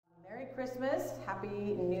Christmas. Happy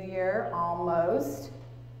New Year, almost.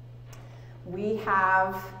 We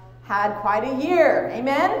have had quite a year.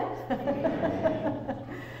 Amen?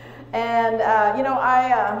 And,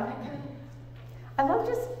 I love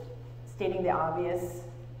just stating the obvious.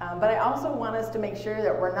 But I also want us to make sure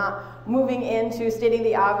that we're not moving into stating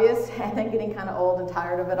the obvious and then getting kind of old and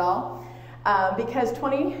tired of it all. Because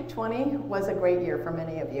 2020 was a great year for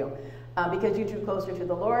many of you. Because you drew closer to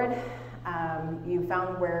the Lord. You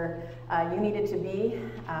found where you needed to be.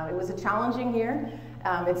 It was a challenging year.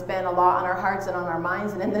 It's been a lot on our hearts and on our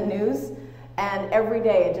minds and in the news. And every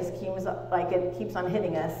day it just keeps on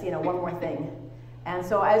hitting us, one more thing. And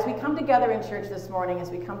so as we come together in church this morning,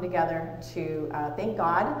 as we come together to thank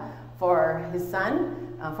God for His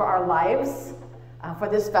Son, for our lives, for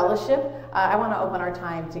this fellowship, I want to open our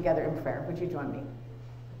time together in prayer. Would you join me?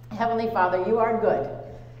 Heavenly Father, you are good.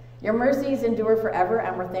 Your mercies endure forever,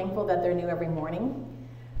 and we're thankful that they're new every morning.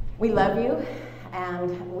 We love you,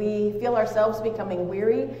 and we feel ourselves becoming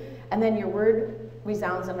weary, and then your word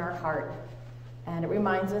resounds in our heart. And it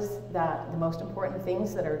reminds us that the most important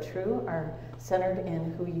things that are true are centered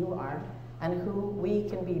in who you are and who we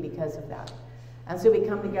can be because of that. And so we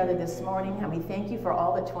come together this morning, and we thank you for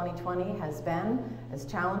all that 2020 has been, as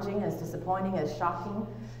challenging, as disappointing, as shocking,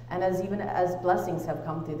 and as blessings have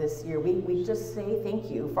come through this year. We just say thank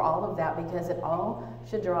you for all of that, because it all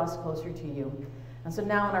should draw us closer to you. And so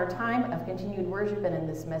now in our time of continued worship and in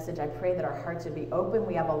this message, I pray that our hearts would be open.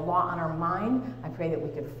 We have a lot on our mind. I pray that we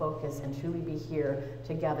could focus and truly be here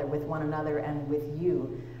together with one another and with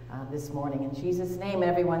you this morning. In Jesus' name,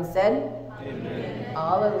 everyone said, amen.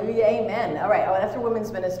 Hallelujah, amen. All right, that's our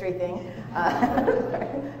women's ministry thing.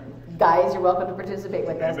 Guys, you're welcome to participate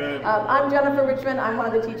with us. I'm Jennifer Richmond. I'm one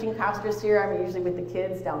of the teaching pastors here. I'm usually with the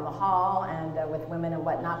kids down the hall and with women and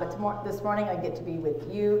whatnot. But this morning I get to be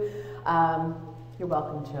with you. You're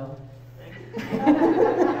welcome, Joe.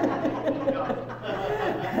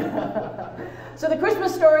 So the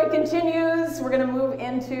Christmas story continues. We're going to move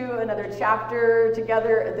into another chapter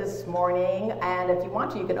together this morning. And if you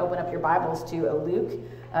want to, you can open up your Bibles to Luke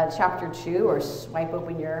chapter 2, or swipe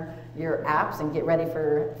open your apps and get ready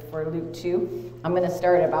for Luke 2. I'm going to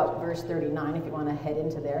start about verse 39 if you want to head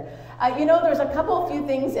into there. There's a few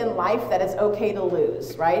things in life that it's okay to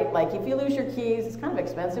lose, right? Like if you lose your keys, it's kind of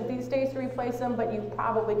expensive these days to replace them, but you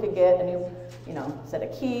probably could get a new, set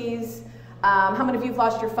of keys. How many of you have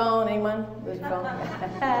lost your phone? Anyone lose your phone?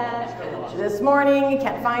 This morning, you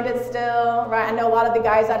can't find it still, right? I know a lot of the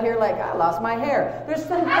guys out here I lost my hair. There's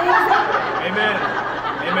some things Amen.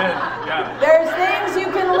 Yeah. There's things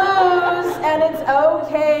you can lose, and it's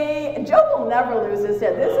okay. Joe will never lose his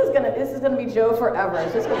hair. This is gonna be Joe forever.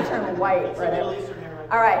 It's just gonna turn white, right?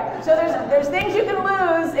 All right, so there's things you can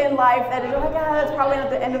lose in life that you're like, that's probably not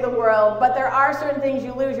the end of the world, but there are certain things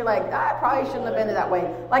you lose, you're like, I probably shouldn't have ended that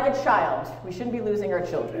way. Like a child. We shouldn't be losing our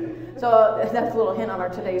children. So that's a little hint on our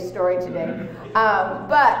today's story today.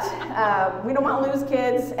 But we don't want to lose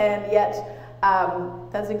kids, and yet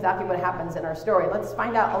that's exactly what happens in our story. Let's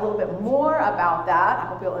find out a little bit more about that. I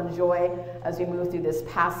hope you'll enjoy as we move through this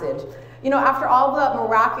passage. After all the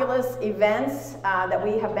miraculous events that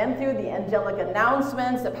we have been through, the angelic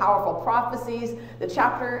announcements, the powerful prophecies, the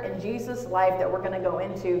chapter in Jesus' life that we're going to go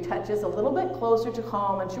into touches a little bit closer to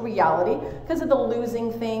home and to reality because of the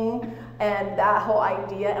losing thing and that whole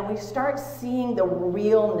idea. And we start seeing the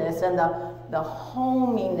realness and the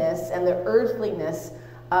hominess and the earthliness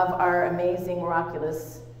of our amazing,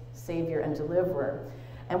 miraculous Savior and Deliverer.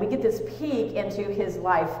 And we get this peek into his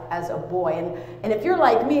life as a boy. And if you're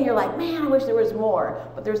like me, you're like, man, I wish there was more.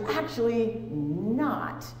 But there's actually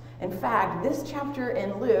not. In fact, this chapter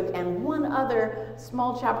in Luke and one other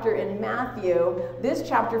small chapter in Matthew, this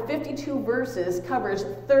chapter, 52 verses, covers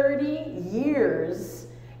 30 years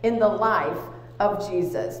in the life of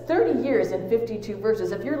Jesus. 30 years in 52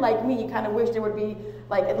 verses. If you're like me, you kind of wish there would be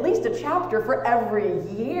at least a chapter for every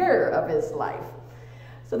year of his life.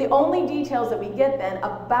 So the only details that we get then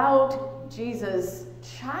about Jesus'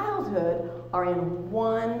 childhood are in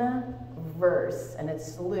one verse, and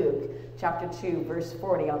it's Luke chapter 2, verse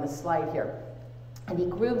 40 on the slide here. And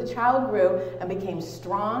the child grew and became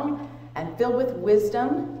strong and filled with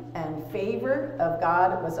wisdom, and favor of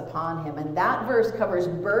God was upon him. And that verse covers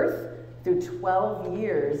birth through 12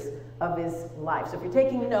 years of his life. So if you're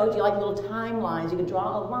taking notes, you like little timelines, you can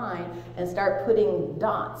draw a line and start putting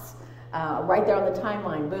dots right there on the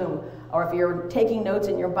timeline, boom. Or if you're taking notes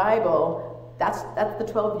in your Bible, that's the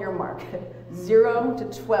 12-year mark, 0 to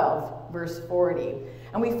 12, verse 40.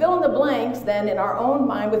 And we fill in the blanks then in our own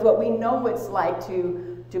mind with what we know it's like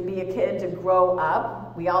to be a kid, to grow up,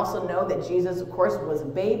 We also know that Jesus, of course, was a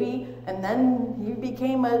baby, and then he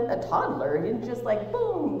became a toddler. He didn't just like,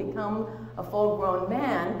 boom, become a full-grown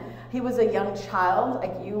man. He was a young child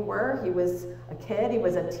like you were. He was a kid. He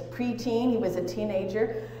was a preteen. He was a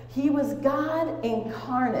teenager. He was God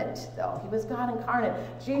incarnate, though. He was God incarnate.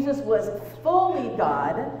 Jesus was fully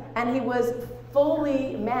God, and he was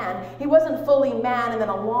fully man. He wasn't fully man, and then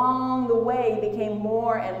along the way he became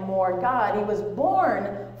more and more God. He was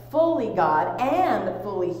born fully God and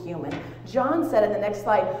fully human. John said in the next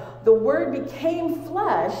slide, the Word became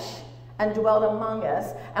flesh and dwelt among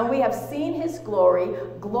us, and we have seen his glory,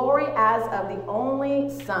 glory as of the only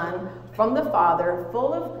Son from the Father,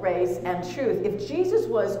 full of grace and truth. If Jesus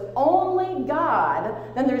was only God,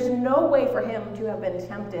 then there's no way for him to have been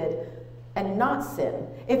tempted and not sin.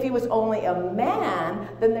 If he was only a man,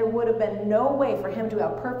 then there would have been no way for him to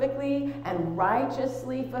have perfectly and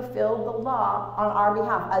righteously fulfilled the law on our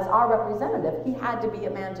behalf. As our representative, he had to be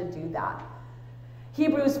a man to do that.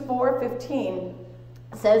 Hebrews 4:15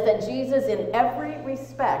 says that Jesus in every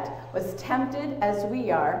respect was tempted as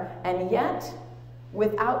we are, and yet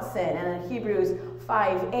without sin. And in Hebrews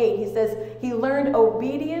 5:8, he says he learned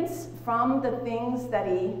obedience from the things that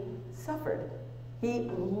he suffered.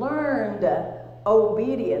 He learned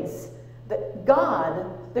obedience. That God,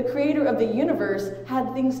 the creator of the universe,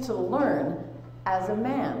 had things to learn as a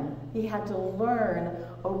man. He had to learn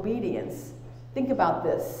obedience. Think about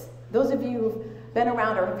this. Those of you who've been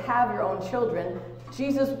around or have your own children,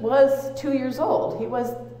 Jesus was 2 years old. He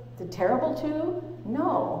was the terrible 2?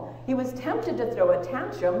 No. He was tempted to throw a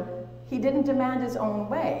tantrum. He didn't demand his own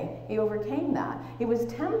way. He overcame that. He was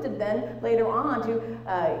tempted then later on to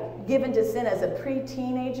give into sin as a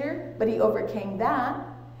pre-teenager, but he overcame that.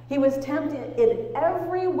 He was tempted in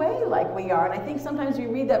every way like we are. And I think sometimes we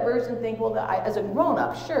read that verse and think, well, as a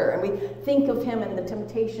grown-up, sure. And we think of him and the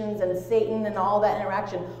temptations and Satan and all that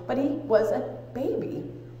interaction. But he was a baby,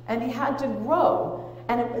 and he had to grow.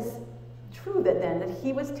 And it was true that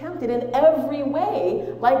he was tempted in every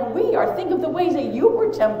way like we are. Think of the ways that you were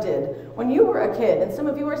tempted when you were a kid, and some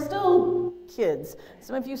of you are still kids.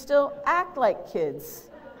 Some of you still act like kids.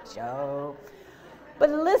 Joe. But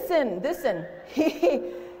listen,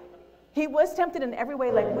 he was tempted in every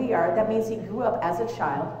way like we are. That means he grew up as a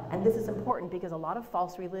child, and this is important because a lot of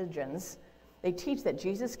false religions, they teach that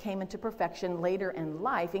Jesus came into perfection later in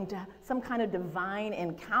life, into some kind of divine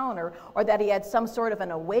encounter, or that he had some sort of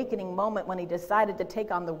an awakening moment when he decided to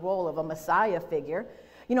take on the role of a Messiah figure.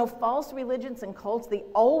 You know, false religions and cults, they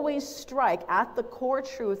always strike at the core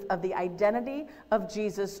truth of the identity of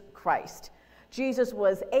Jesus Christ. Jesus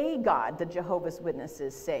was a God, the Jehovah's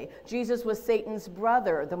Witnesses say. Jesus was Satan's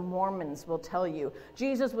brother, the Mormons will tell you.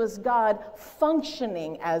 Jesus was God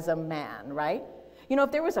functioning as a man, right? You know,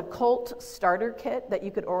 if there was a cult starter kit that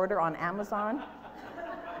you could order on Amazon,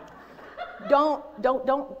 don't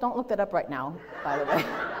look that up right now, by the way.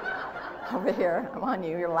 Over here, I'm on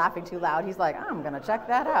you, you're laughing too loud. He's like, I'm gonna check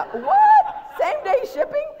that out. What? Same day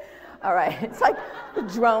shipping? All right, it's like the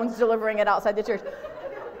drones delivering it outside the church.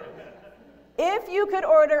 If you could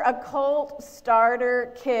order a cult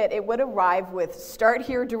starter kit, it would arrive with start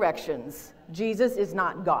here directions. Jesus is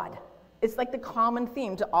not God. It's like the common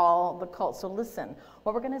theme to all the cults. So listen,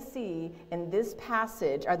 what we're going to see in this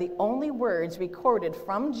passage are the only words recorded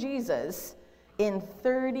from Jesus in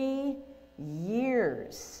 30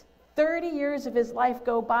 years. 30 years of his life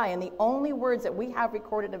go by, and the only words that we have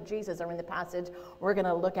recorded of Jesus are in the passage we're going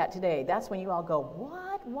to look at today. That's when you all go,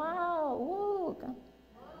 what? Wow. Woo.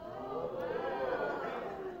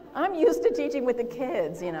 I'm used to teaching with the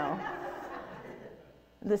kids, you know.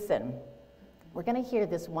 Listen. We're going to hear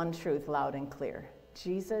this one truth loud and clear.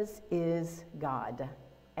 Jesus is God,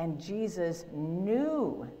 and Jesus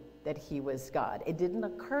knew that he was God. It didn't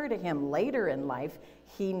occur to him later in life.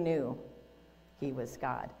 He knew he was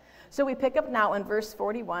God. So we pick up now in verse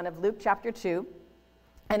 41 of Luke chapter 2,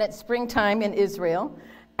 and it's springtime in Israel.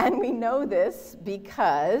 And we know this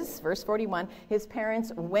because, verse 41, his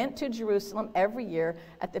parents went to Jerusalem every year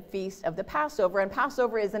at the feast of the Passover. And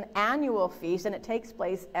Passover is an annual feast, and it takes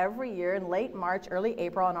place every year in late March, early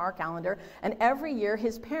April on our calendar. And every year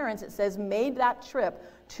his parents, it says, made that trip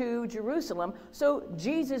to Jerusalem. So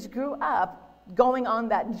Jesus grew up going on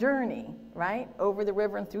that journey, right? Over the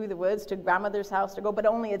river and through the woods to grandmother's house to go, but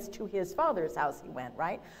only it's to his father's house he went,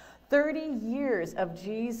 right? 30 years of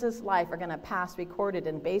Jesus' life are going to pass recorded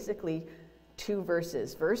in basically 2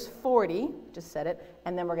 verses. Verse 40, just said it,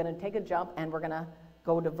 and then we're going to take a jump and we're going to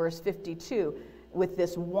go to verse 52 with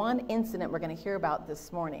this one incident we're going to hear about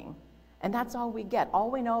this morning. And that's all we get. All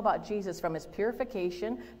we know about Jesus from his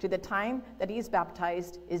purification to the time that he's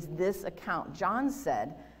baptized is this account. John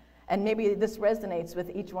said, And maybe this resonates with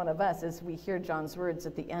each one of us as we hear John's words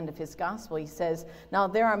at the end of his gospel. He says, now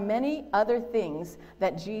there are many other things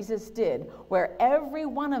that Jesus did, where every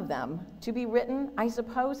one of them to be written, I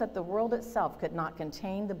suppose that the world itself could not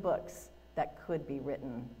contain the books that could be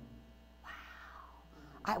written. Wow.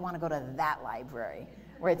 I want to go to that library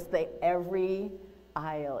where it's every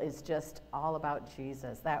aisle is just all about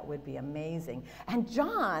Jesus. That would be amazing. And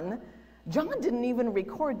John didn't even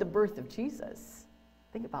record the birth of Jesus.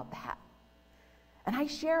 Think about that. And I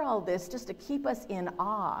share all this just to keep us in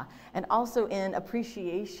awe and also in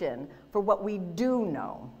appreciation for what we do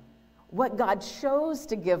know. What God chose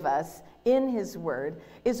to give us in his word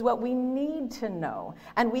is what we need to know.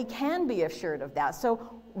 And we can be assured of that. So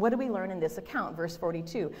what do we learn in this account? Verse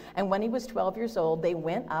 42. And when he was 12 years old, they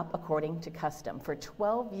went up according to custom. For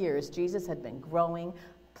 12 years, Jesus had been growing,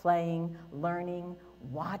 playing, learning,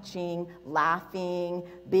 watching, laughing,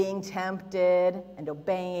 being tempted, and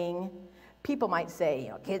obeying. People might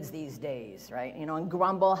say, kids these days, right? And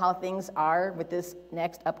grumble how things are with this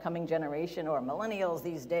next upcoming generation, or millennials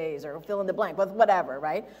these days, or fill in the blank with whatever,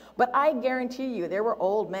 right? But I guarantee you, there were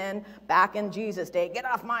old men back in Jesus' day, get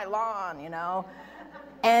off my lawn,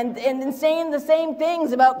 and saying the same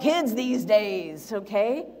things about kids these days,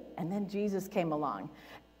 okay? And then Jesus came along.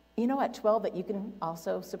 At 12 that you can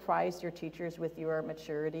also surprise your teachers with your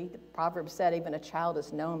maturity. The Proverbs said even a child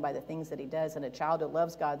is known by the things that he does, and a child who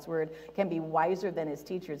loves God's word can be wiser than his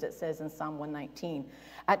teachers, it says in Psalm 119.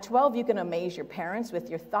 At 12, you can amaze your parents with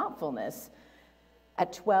your thoughtfulness.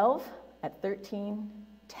 At 12, at 13,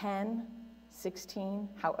 10, 16,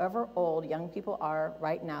 however old young people are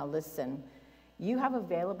right now, listen, you have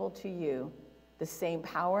available to you the same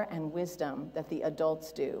power and wisdom that the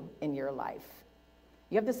adults do in your life.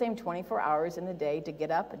 You have the same 24 hours in the day to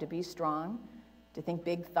get up, to be strong, to think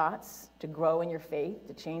big thoughts, to grow in your faith,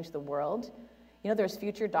 to change the world. There's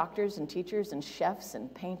future doctors and teachers and chefs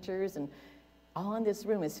and painters, and all in this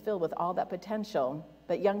room is filled with all that potential.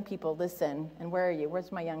 But young people, listen. And where are you?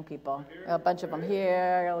 Where's my young people? A bunch of them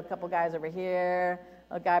here, a couple guys over here,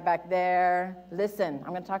 a guy back there. Listen, I'm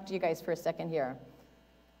going to talk to you guys for a second here.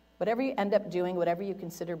 Whatever you end up doing, whatever you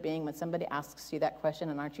consider being, when somebody asks you that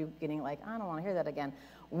question, and aren't you getting like, I don't want to hear that again.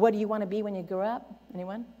 What do you want to be when you grow up?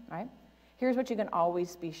 Anyone? All right. Here's what you can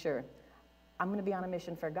always be sure. I'm going to be on a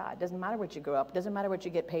mission for God. Doesn't matter what you grow up. Doesn't matter what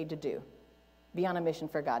you get paid to do. Be on a mission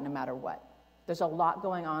for God no matter what. There's a lot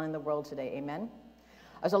going on in the world today. Amen?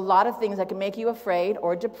 There's a lot of things that can make you afraid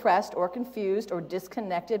or depressed or confused or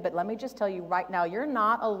disconnected. But let me just tell you right now, you're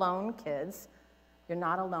not alone, kids. You're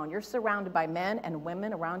not alone. You're surrounded by men and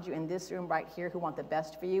women around you in this room right here who want the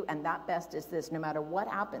best for you, and that best is this: no matter what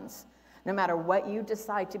happens, no matter what you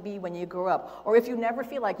decide to be when you grow up, or if you never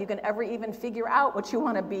feel like you can ever even figure out what you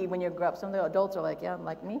want to be when you grow up. Some of the adults are like, yeah,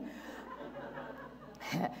 like me.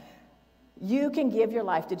 You can give your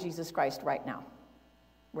life to Jesus Christ right now,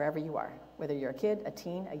 wherever you are. Whether you're a kid, a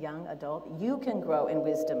teen, a young adult, you can grow in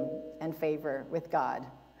wisdom and favor with God,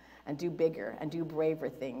 and do bigger and do braver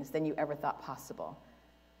things than you ever thought possible.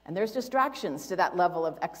 And there's distractions to that level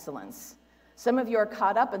of excellence. Some of you are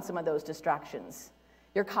caught up in some of those distractions.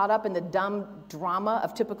 You're caught up in the dumb drama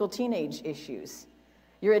of typical teenage issues.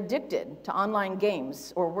 You're addicted to online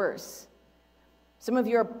games or worse. Some of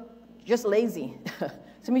you are just lazy.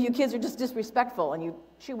 Some of you kids are just disrespectful and you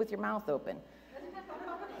chew with your mouth open.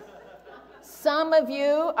 Some of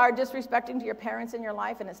you are disrespecting to your parents in your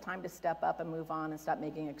life, and it's time to step up and move on and stop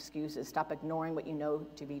making excuses. Stop ignoring what you know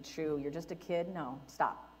to be true. You're just a kid? No,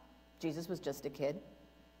 stop. Jesus was just a kid.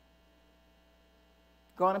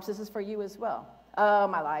 Grown-ups, this is for you as well. Oh,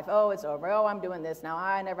 my life. Oh, it's over. Oh, I'm doing this now.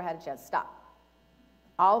 I never had a chance. Stop.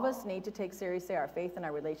 All of us need to take seriously our faith and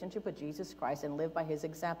our relationship with Jesus Christ and live by his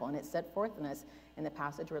example. And it's set forth in us in the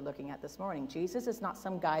passage we're looking at this morning. Jesus is not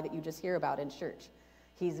some guy that you just hear about in church.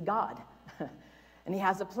 He's God. And he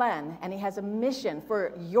has a plan, and he has a mission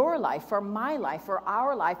for your life, for my life, for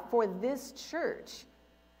our life, for this church.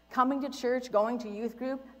 Coming to church, going to youth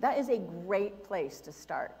group, that is a great place to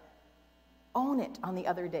start. Own it on the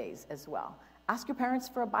other days as well. Ask your parents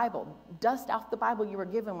for a Bible. Dust off the Bible you were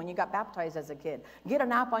given when you got baptized as a kid. Get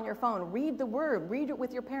an app on your phone. Read the Word. Read it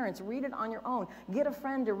with your parents. Read it on your own. Get a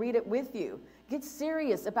friend to read it with you. Get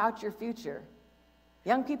serious about your future.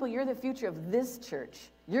 Young people, you're the future of this church.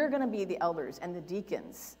 You're going to be the elders and the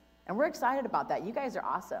deacons. And we're excited about that. You guys are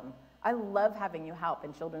awesome. I love having you help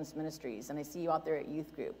in children's ministries, and I see you out there at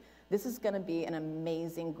youth group. This is going to be an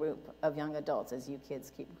amazing group of young adults as you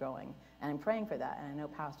kids keep growing. And I'm praying for that, and I know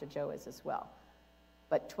Pastor Joe is as well.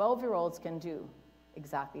 But 12-year-olds can do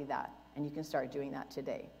exactly that, and you can start doing that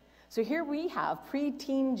today. So here we have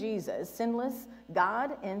preteen Jesus, sinless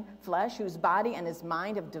God in flesh, whose body and his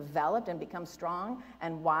mind have developed and become strong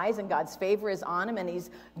and wise, and God's favor is on him, and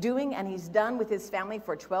he's doing and he's done with his family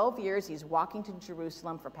for 12 years. He's walking to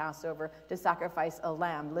Jerusalem for Passover to sacrifice a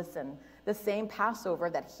lamb. Listen, the same Passover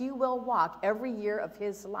that he will walk every year of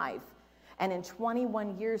his life. And in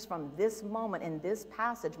 21 years from this moment, in this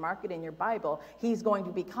passage, mark it in your Bible, he's going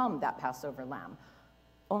to become that Passover lamb.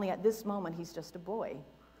 Only at this moment, he's just a boy,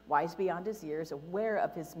 wise beyond his years, aware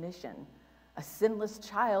of his mission. A sinless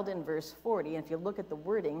child in verse 40. And if you look at the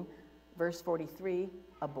wording, verse 43,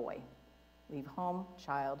 a boy. Leave home,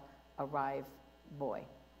 child, arrive, boy.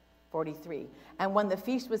 43. And when the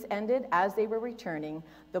feast was ended, as they were returning,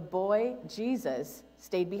 the boy, Jesus,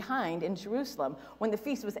 stayed behind in Jerusalem. When the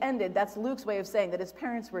feast was ended, that's Luke's way of saying that his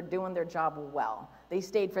parents were doing their job well. They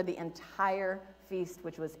stayed for the entire feast,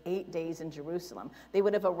 which was 8 days in Jerusalem. They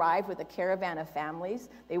would have arrived with a caravan of families.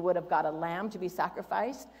 They would have got a lamb to be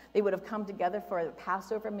sacrificed. They would have come together for a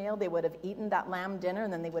Passover meal. They would have eaten that lamb dinner,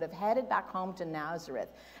 and then they would have headed back home to Nazareth.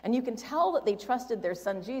 And you can tell that they trusted their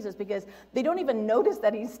son Jesus because they don't even notice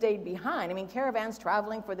that he stayed behind. I mean, caravans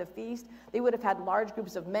traveling for the feast, they would have had large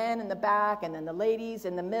groups of men in the back, and then the ladies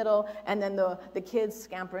in the middle, and then the kids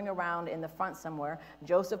scampering around in the front somewhere.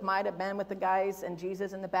 Joseph might have been with the guys and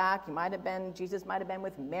Jesus in the back. Jesus might have been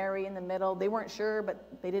with Mary in the middle. They weren't sure,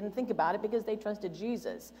 but they didn't think about it because they trusted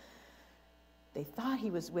Jesus. They thought he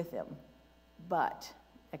was with him, but,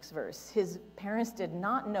 next verse, his parents did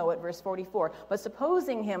not know it, verse 44, but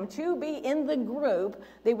supposing him to be in the group,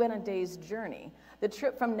 they went a day's journey. The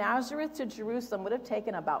trip from Nazareth to Jerusalem would have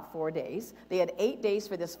taken about 4 days. They had 8 days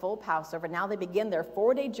for this full Passover. Now they begin their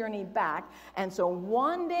 4-day journey back. And so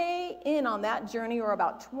 1 day in on that journey, or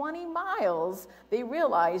about 20 miles, they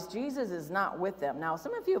realize Jesus is not with them. Now,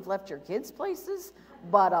 some of you have left your kids' places,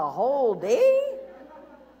 but a whole day?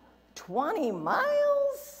 20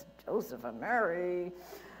 miles? Joseph and Mary.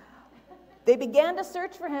 They began to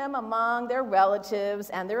search for him among their relatives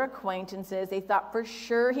and their acquaintances. They thought for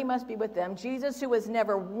sure he must be with them. Jesus, who was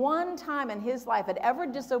never one time in his life had ever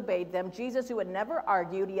disobeyed them. Jesus, who had never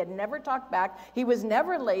argued. He had never talked back. He was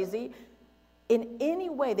never lazy. In any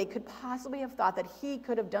way, they could possibly have thought that he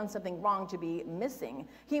could have done something wrong to be missing.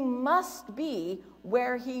 He must be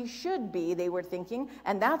where he should be, they were thinking,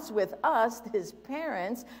 and that's with us, his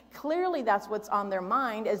parents. Clearly, that's what's on their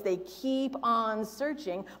mind as they keep on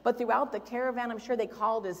searching. But throughout the caravan, I'm sure they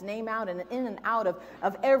called his name out and in and out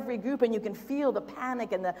of every group, and you can feel the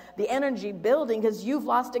panic and the energy building because you've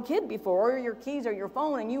lost a kid before, or your keys or your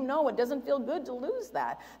phone, and you know it doesn't feel good to lose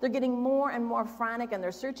that. They're getting more and more frantic, and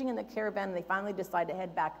they're searching in the caravan, and they finally decide to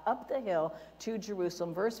head back up the hill to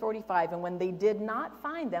Jerusalem. Verse 45, and when they did not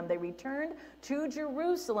find them, they returned to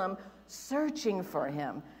Jerusalem searching for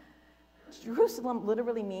him. Jerusalem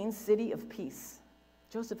literally means city of peace.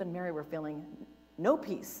 Joseph and Mary were feeling no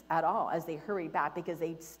peace at all as they hurried back because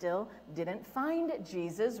they still didn't find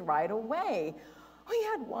Jesus right away. We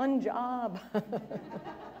had one job.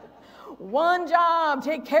 One job,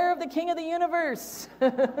 take care of the King of the universe.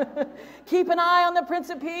 Keep an eye on the Prince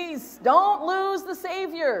of Peace. Don't lose the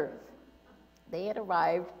Savior. They had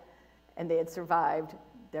arrived and they had survived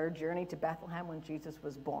their journey to Bethlehem when Jesus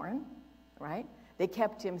was born, right? They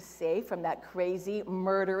kept him safe from that crazy,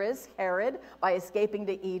 murderous Herod by escaping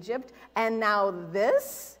to Egypt. And now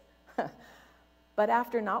this. But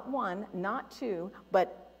after not one, not two,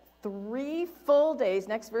 but 3 full days,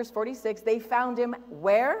 next verse 46, they found him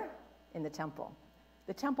where? In the temple.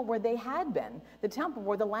 The temple where they had been. The temple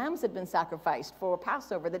where the lambs had been sacrificed for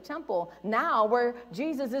Passover. The temple now where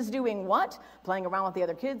Jesus is doing what? Playing around with the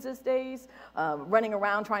other kids these days, running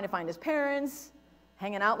around trying to find his parents,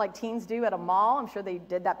 hanging out like teens do at a mall. I'm sure they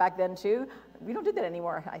did that back then too. We don't do that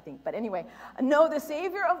anymore, I think. But anyway, no, the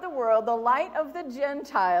Savior of the world, the light of the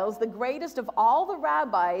Gentiles, the greatest of all the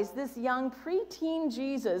rabbis, this young preteen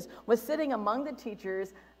Jesus was sitting among the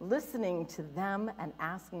teachers, listening to them and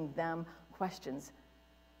asking them questions.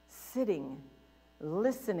 Sitting,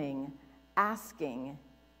 listening, asking.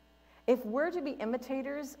 If we're to be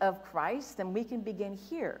imitators of Christ, then we can begin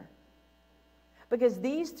here. Because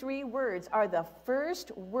these 3 words are the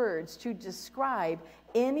first words to describe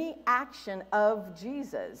any action of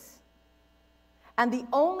Jesus. And the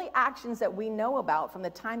only actions that we know about from the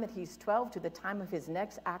time that he's 12 to the time of his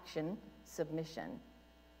next action, submission.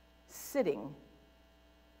 Sitting.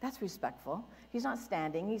 That's respectful. He's not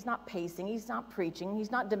standing. He's not pacing. He's not preaching. He's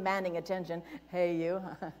not demanding attention. Hey, you,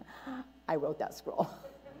 I wrote that scroll.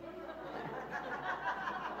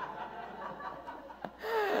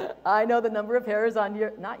 I know the number of hairs on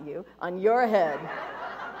your, not you, on your head.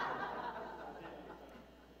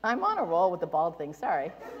 I'm on a roll with the bald thing,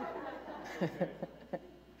 sorry.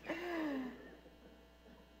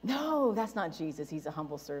 No, that's not Jesus. He's a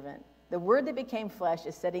humble servant. The word that became flesh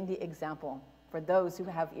is setting the example for those who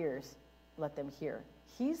have ears. Let them hear.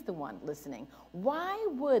 He's the one listening. Why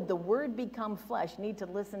would the word become flesh need to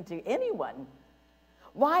listen to anyone?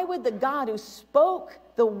 Why would the God who spoke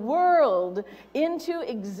the world into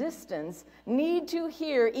existence need to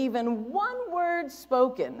hear even one word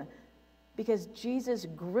spoken? Because Jesus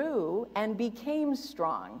grew and became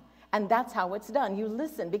strong. And that's how it's done. You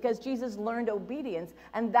listen because Jesus learned obedience,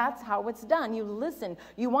 and that's how it's done. You listen.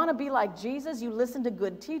 You want to be like Jesus? You listen to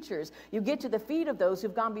good teachers. You get to the feet of those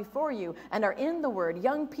who've gone before you and are in the Word.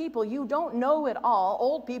 Young people, you don't know it all.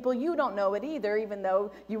 Old people, you don't know it either, even though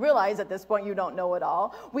you realize at this point you don't know it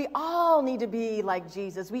all. We all need to be like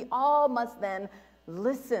Jesus. We all must then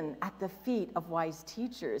listen at the feet of wise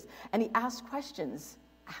teachers. And he asked questions.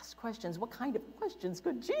 Ask questions. What kind of questions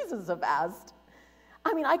could Jesus have asked?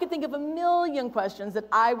 I mean, I could think of a million questions that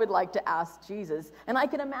I would like to ask Jesus, and I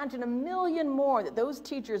can imagine a million more that those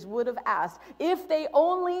teachers would have asked if they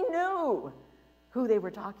only knew who they were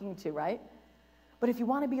talking to, right? But if you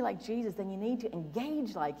want to be like Jesus, then you need to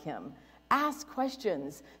engage like him. Ask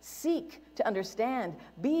questions. Seek to understand.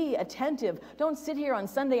 Be attentive. Don't sit here on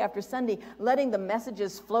Sunday after Sunday letting the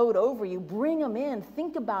messages float over you. Bring them in.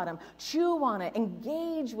 Think about them. Chew on it.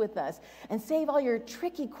 Engage with us. And save all your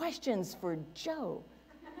tricky questions for Joe.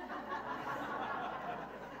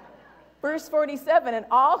 Verse 47, and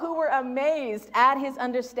all who were amazed at his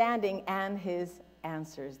understanding and his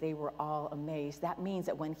answers. They were all amazed. That means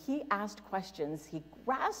that when he asked questions, he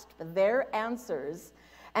grasped their answers,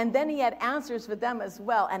 and then he had answers for them as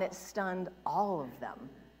well, and it stunned all of them.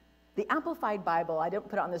 The Amplified Bible, I didn't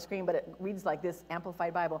put it on the screen, but it reads like this,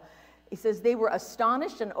 Amplified Bible. It says, they were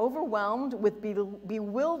astonished and overwhelmed with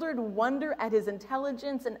bewildered wonder at his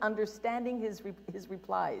intelligence and understanding his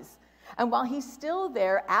replies. And while he's still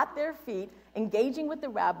there at their feet, engaging with the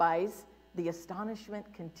rabbis, the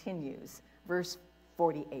astonishment continues. Verse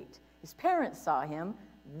 48. His parents saw him.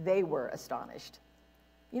 They were astonished.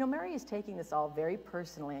 You know, Mary is taking this all very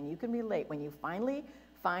personally, and you can relate. When you finally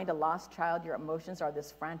find a lost child, your emotions are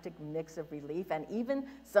this frantic mix of relief and even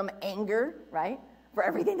some anger, right, for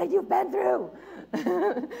everything that you've been through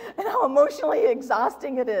and how emotionally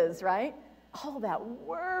exhausting it is, right? All that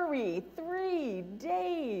worry, 3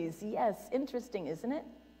 days. Yes, interesting, isn't it?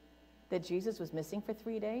 That Jesus was missing for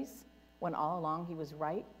 3 days when all along he was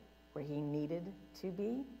right where he needed to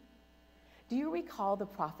be. Do you recall the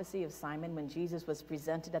prophecy of Simon when Jesus was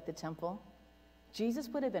presented at the temple? Jesus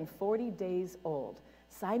would have been 40 days old.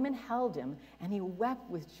 Simon held him and he wept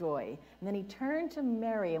with joy. And then he turned to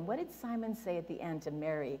Mary. And what did Simon say at the end to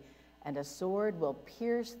Mary? And a sword will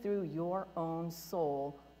pierce through your own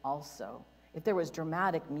soul also. If there was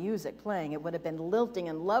dramatic music playing, it would have been lilting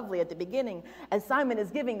and lovely at the beginning as Simon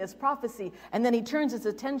is giving this prophecy. And then he turns his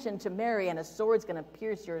attention to Mary, and a sword's going to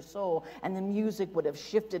pierce your soul. And the music would have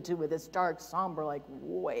shifted to this dark, somber, like,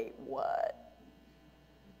 wait, what?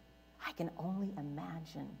 I can only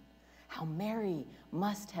imagine how Mary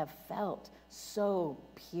must have felt so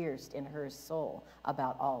pierced in her soul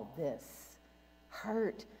about all this.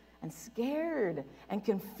 Hurt and scared and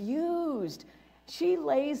confused. She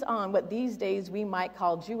lays on what these days we might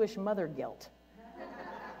call Jewish mother guilt.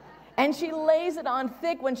 And she lays it on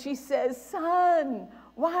thick when she says, son,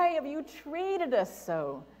 why have you treated us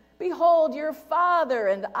so? Behold, your father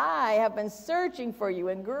and I have been searching for you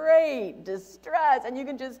in great distress. And you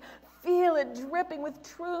can just feel it dripping with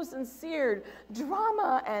true, sincere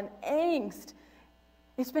drama and angst.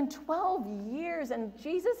 It's been 12 years, and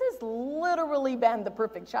Jesus has literally been the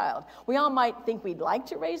perfect child. We all might think we'd like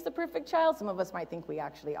to raise the perfect child. Some of us might think we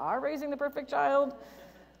actually are raising the perfect child.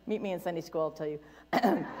 Meet me in Sunday school, I'll tell you.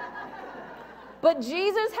 But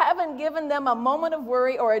Jesus haven't given them a moment of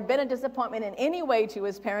worry or had been a disappointment in any way to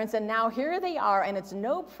his parents, and now here they are, and it's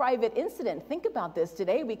no private incident. Think about this.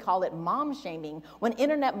 Today we call it mom shaming, when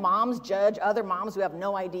internet moms judge other moms who have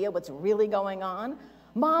no idea what's really going on.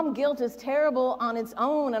 Mom guilt is terrible on its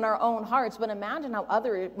own in our own hearts, but imagine how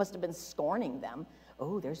others must have been scorning them.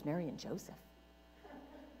 Oh, there's Mary and Joseph,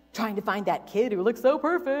 trying to find that kid who looks so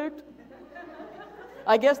perfect.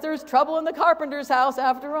 I guess there's trouble in the carpenter's house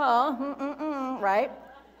after all, right?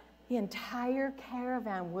 The entire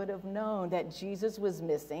caravan would have known that Jesus was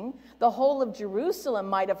missing. The whole of Jerusalem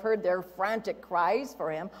might have heard their frantic cries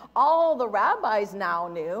for him. All the rabbis now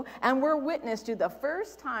knew and were witness to the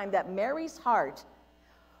first time that Mary's heart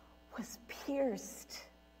was pierced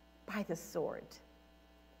by the sword,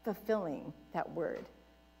 fulfilling that word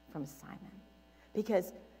from Simon.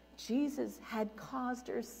 Because Jesus had caused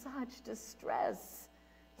her such distress.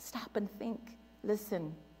 Stop and think.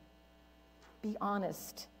 Listen. Be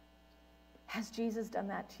honest. Has Jesus done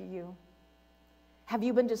that to you? Have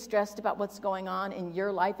you been distressed about what's going on in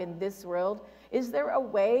your life in this world? Is there a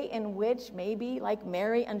way in which maybe like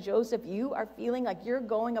Mary and Joseph, you are feeling like you're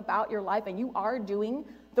going about your life and you are doing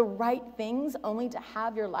the right things only to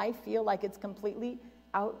have your life feel like it's completely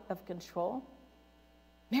out of control?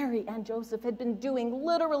 Mary and Joseph had been doing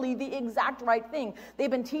literally the exact right thing. They've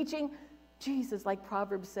been teaching Jesus, like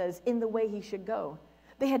Proverbs says, in the way he should go.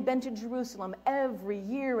 They had been to Jerusalem every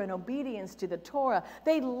year in obedience to the Torah.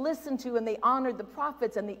 They listened to and they honored the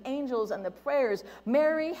prophets and the angels and the prayers.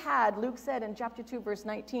 Mary had, Luke said in chapter 2, verse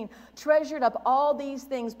 19, treasured up all these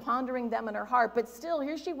things, pondering them in her heart. But still,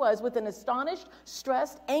 here she was with an astonished,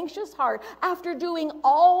 stressed, anxious heart after doing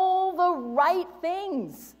all the right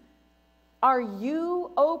things. Are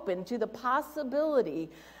you open to the possibility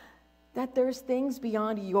that there's things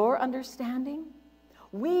beyond your understanding?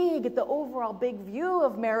 We get the overall big view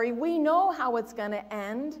of Mary. We know how it's going to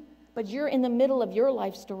end, but you're in the middle of your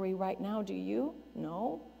life story right now, do you?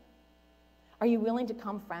 No. Are you willing to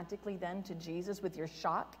come frantically then to Jesus with your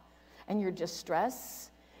shock and your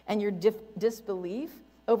distress and your disbelief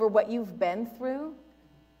over what you've been through?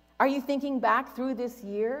 Are you thinking back through this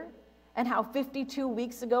year and how 52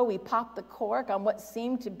 weeks ago we popped the cork on what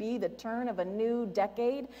seemed to be the turn of a new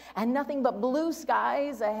decade and nothing but blue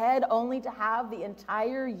skies ahead, only to have the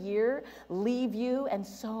entire year leave you and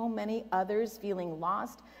so many others feeling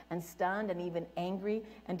lost and stunned and even angry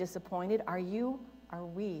and disappointed? Are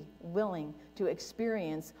we willing to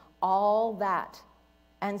experience all that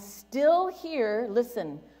and still hear,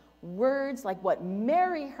 listen, words like what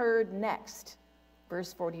Mary heard next,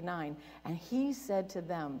 verse 49, and he said to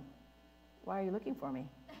them, "Why are you looking for me?"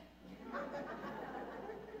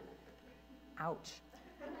 Ouch.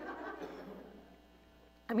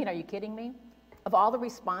 I mean, are you kidding me? Of all the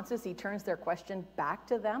responses, he turns their question back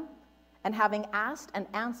to them. And having asked and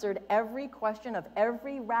answered every question of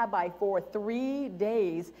every rabbi for 3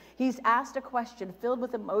 days, he's asked a question filled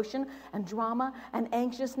with emotion and drama and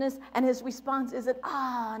anxiousness. And his response isn't,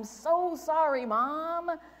 "I'm so sorry,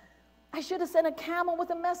 Mom. I should have sent a camel with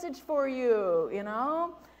a message for you, you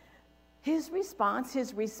know." His response,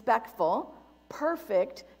 his respectful,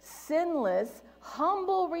 perfect, sinless,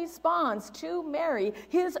 humble response to Mary,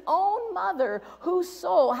 his own mother, whose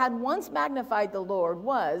soul had once magnified the Lord,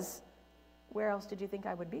 was, "Where else did you think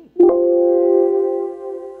I would be?"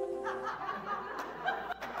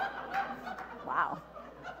 Wow,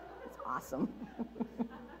 that's awesome.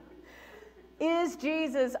 Is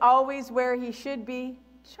Jesus always where he should be?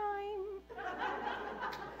 Chime.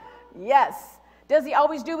 Yes. Does he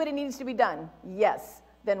always do what it needs to be done? Yes.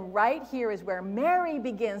 Then right here is where Mary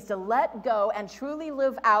begins to let go and truly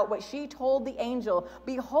live out what she told the angel.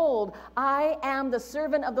 "Behold, I am the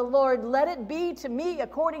servant of the Lord. Let it be to me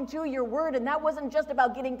according to your word." And that wasn't just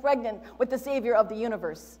about getting pregnant with the Savior of the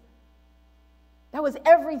universe. That was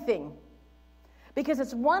everything. Because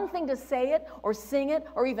it's one thing to say it or sing it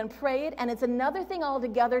or even pray it, and it's another thing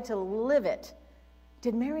altogether to live it.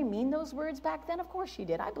 Did Mary mean those words back then? Of course she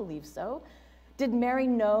did. I believe so. Did Mary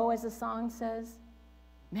know, as the song says?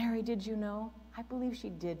 Mary, did you know? I believe she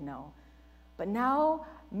did know. But now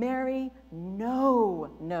Mary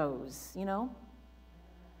knows, you know?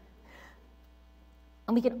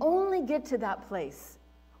 And we can only get to that place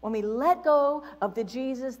when we let go of the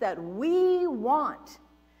Jesus that we want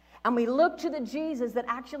and we look to the Jesus that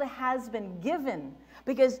actually has been given.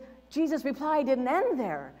 Because Jesus' reply didn't end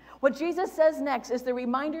there. What Jesus says next is the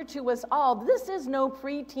reminder to us all, this is no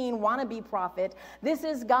preteen wannabe prophet. This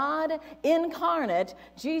is God incarnate.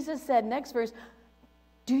 Jesus said, next verse,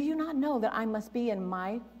 "Do you not know that I must be in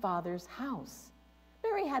my Father's house?"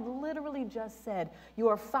 Mary had literally just said,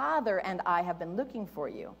 "Your father and I have been looking for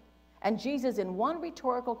you." And Jesus, in one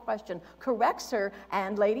rhetorical question, corrects her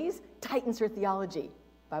and, ladies, tightens her theology.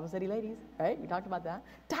 Bible study ladies, right? We talked about that.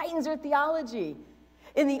 Tightens her theology.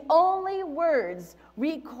 In the only words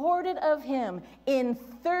recorded of him in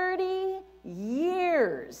 30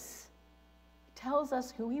 years, tells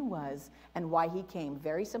us who he was and why he came.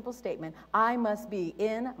 Very simple statement. I must be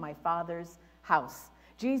in my Father's house.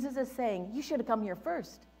 Jesus is saying, you should have come here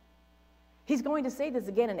first. He's going to say this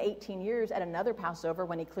again in 18 years at another Passover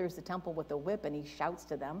when he clears the temple with a whip and he shouts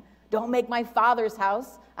to them, "Don't make my Father's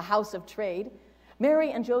house a house of trade."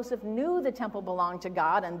 Mary and Joseph knew the temple belonged to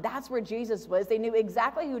God, and that's where Jesus was. They knew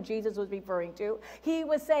exactly who Jesus was referring to. He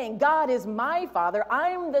was saying, God is my Father.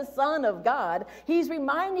 I'm the Son of God. He's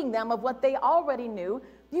reminding them of what they already knew.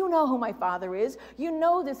 You know who my Father is. You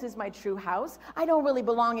know this is my true house. I don't really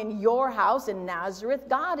belong in your house in Nazareth.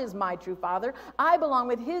 God is my true Father. I belong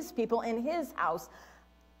with his people in his house.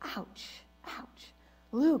 Ouch, ouch.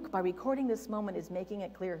 Luke, by recording this moment, is making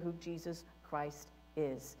it clear who Jesus Christ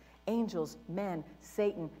is. Angels, men,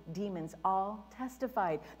 Satan, demons all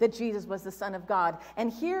testified that Jesus was the Son of God.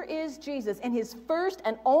 And here is Jesus in his first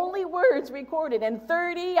and only words recorded in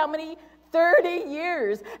 30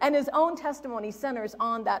 years. And his own testimony centers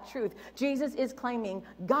on that truth. Jesus is claiming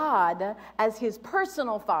God as his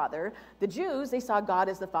personal father. The Jews, they saw God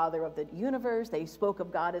as the father of the universe. They spoke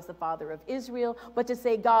of God as the father of Israel. But to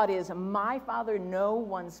say God is my father, no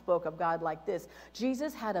one spoke of God like this.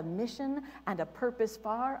 Jesus had a mission and a purpose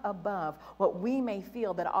far above what we may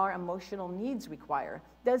feel that our emotional needs require.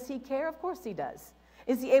 Does he care? Of course he does.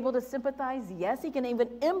 Is he able to sympathize? Yes, he can even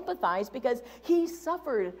empathize because he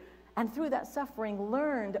suffered and through that suffering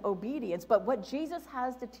learned obedience. But what Jesus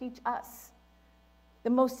has to teach us, the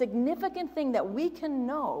most significant thing that we can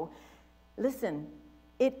know, listen,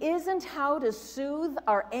 it isn't how to soothe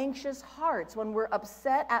our anxious hearts when we're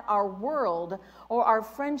upset at our world or our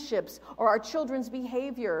friendships or our children's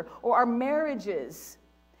behavior or our marriages.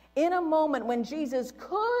 In a moment when Jesus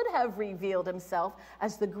could have revealed himself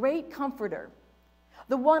as the great comforter,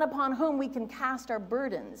 the one upon whom we can cast our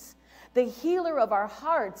burdens, the healer of our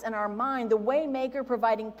hearts and our mind, the way maker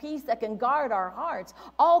providing peace that can guard our hearts.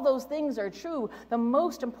 All those things are true. The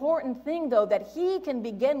most important thing, though, that he can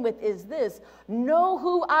begin with is this: know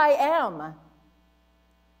who I am.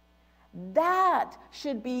 That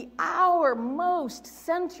should be our most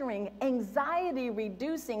centering,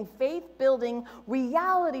 anxiety-reducing, faith-building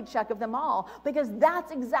reality check of them all, because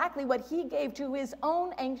that's exactly what he gave to his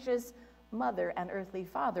own anxious mother and earthly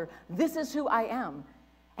father. This is who I am.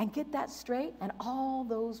 And get that straight, and all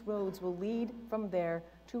those roads will lead from there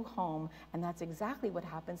to home. And that's exactly what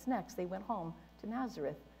happens next. They went home to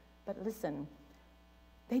Nazareth. But listen,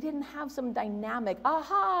 they didn't have some dynamic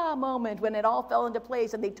aha moment when it all fell into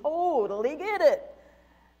place and they totally get it.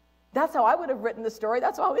 That's how I would have written the story.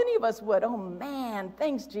 That's how any of us would. Oh man,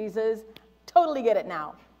 thanks Jesus. Totally get it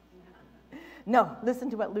now. No, listen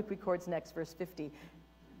to what Luke records next, verse 50.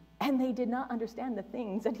 And they did not understand the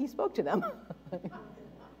things that he spoke to them.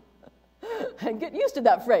 And get used to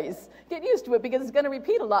that phrase. Get used to it, because it's going to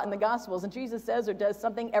repeat a lot in the Gospels. And Jesus says or does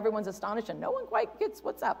something, everyone's astonished, and no one quite gets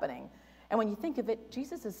what's happening. And when you think of it,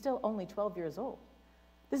 Jesus is still only 12 years old.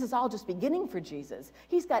 This is all just beginning for Jesus.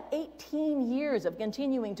 He's got 18 years of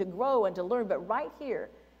continuing to grow and to learn. But right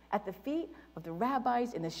here, at the feet of the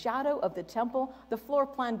rabbis, in the shadow of the temple, the floor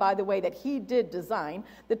plan, by the way, that he did design,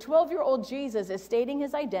 the 12-year-old Jesus is stating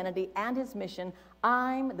his identity and his mission.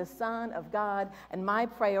 I'm the Son of God, and my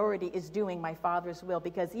priority is doing my Father's will.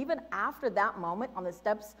 Because even after that moment on the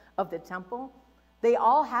steps of the temple, they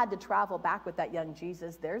all had to travel back with that young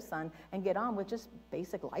Jesus, their son, and get on with just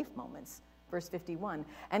basic life moments. Verse 51,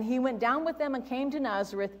 and he went down with them and came to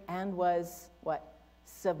Nazareth and was, what?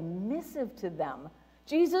 Submissive to them.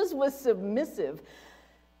 Jesus was submissive.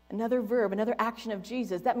 Another verb, another action of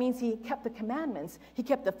Jesus. That means he kept the commandments. He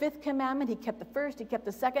kept the fifth commandment. He kept the first. He kept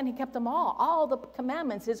the second. He kept them all. All the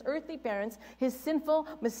commandments. His earthly parents, his sinful,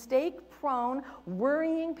 mistake-prone,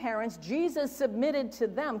 worrying parents, Jesus submitted to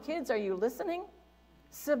them. Kids, are you listening?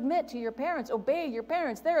 Submit to your parents. Obey your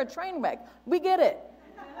parents. They're a train wreck. We get it.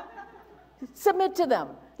 Submit to them.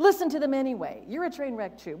 Listen to them anyway. You're a train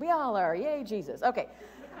wreck too. We all are. Yay, Jesus. Okay.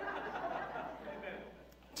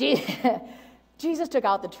 Jesus took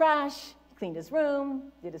out the trash, cleaned his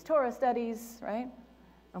room, did his Torah studies, right?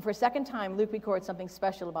 And for a second time, Luke records something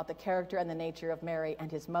special about the character and the nature of Mary, and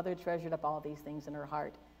his mother treasured up all these things in her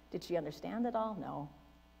heart. Did she understand it all? No.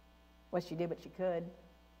 Well, she did what she could.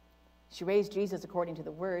 She raised Jesus according to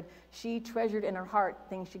the word. She treasured in her heart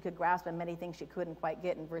things she could grasp and many things she couldn't quite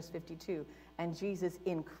get in verse 52. And Jesus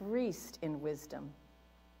increased in wisdom.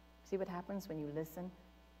 See what happens when you listen,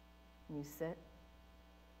 and you sit,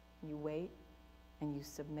 and you wait, and you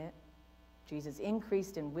submit? Jesus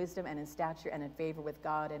increased in wisdom and in stature and in favor with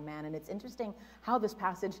God and man. And it's interesting how this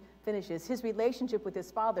passage finishes. His relationship with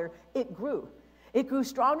his Father, it grew. It grew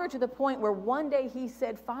stronger to the point where one day he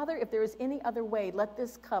said, Father, if there is any other way, let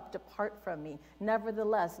this cup depart from me.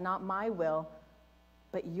 Nevertheless, not my will,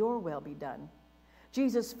 but your will be done.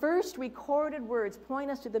 Jesus' first recorded words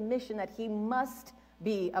point us to the mission that he must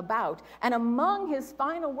be about. And among his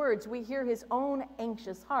final words, we hear his own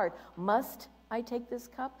anxious heart. Must I take this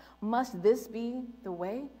cup? Must this be the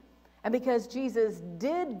way? And because Jesus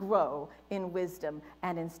did grow in wisdom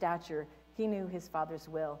and in stature, he knew his Father's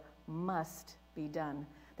will must be done,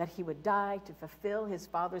 that he would die to fulfill his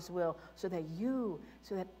Father's will so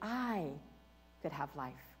that I could have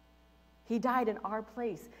life. He died in our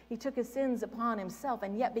place. He took his sins upon himself,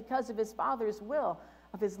 and yet because of his Father's will,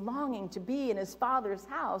 of his longing to be in his Father's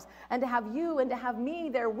house and to have you and to have me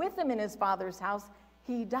there with him in his Father's house,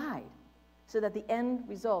 he died. So that the end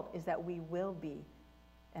result is that we will be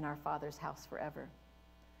in our Father's house forever.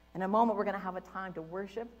 In a moment, we're going to have a time to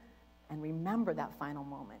worship and remember that final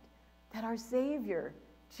moment. That our Savior,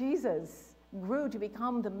 Jesus, grew to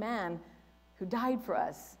become the man who died for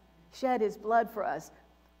us, shed his blood for us.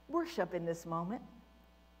 Worship in this moment.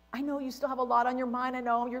 I know you still have a lot on your mind. I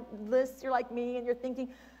know your lists, you're like me, and you're thinking,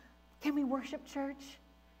 can we worship, church?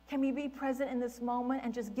 Can we be present in this moment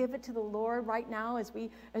and just give it to the Lord right now as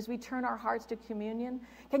we turn our hearts to communion?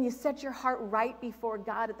 Can you set your heart right before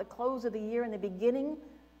God at the close of the year and the beginning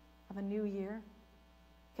of a new year?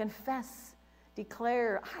 Confess,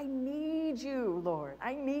 declare, I need you, Lord.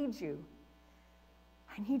 I need you.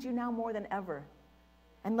 I need you now more than ever.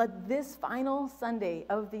 And let this final Sunday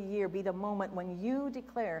of the year be the moment when you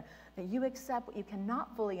declare that you accept what you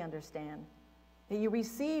cannot fully understand, that you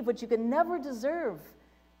receive what you can never deserve,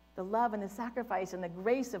 the love and the sacrifice and the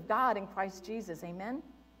grace of God in Christ Jesus. Amen?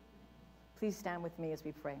 Please stand with me as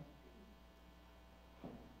we pray.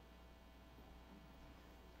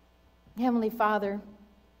 Heavenly Father,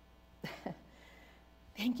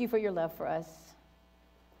 thank you for your love for us.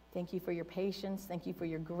 Thank you for your patience. Thank you for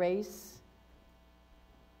your grace.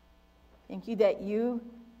 Thank you that you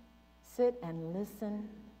sit and listen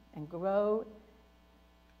and grow,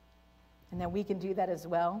 and that we can do that as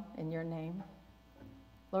well in your name.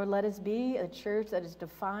 Lord, let us be a church that is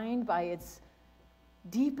defined by its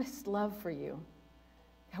deepest love for you.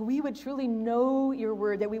 That we would truly know your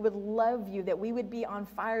word, that we would love you, that we would be on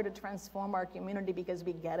fire to transform our community because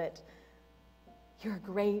we get it. You're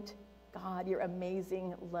great, God, you're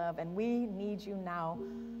amazing love, and we need you now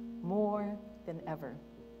more than ever.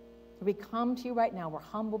 We come to you right now. We're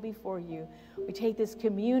humble before you. We take this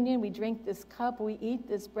communion, we drink this cup, we eat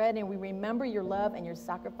this bread, and we remember your love and your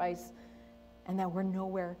sacrifice, and that we're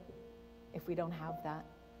nowhere if we don't have that.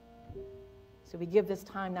 So we give this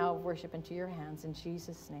time now of worship into your hands. In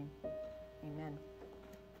Jesus' name, amen.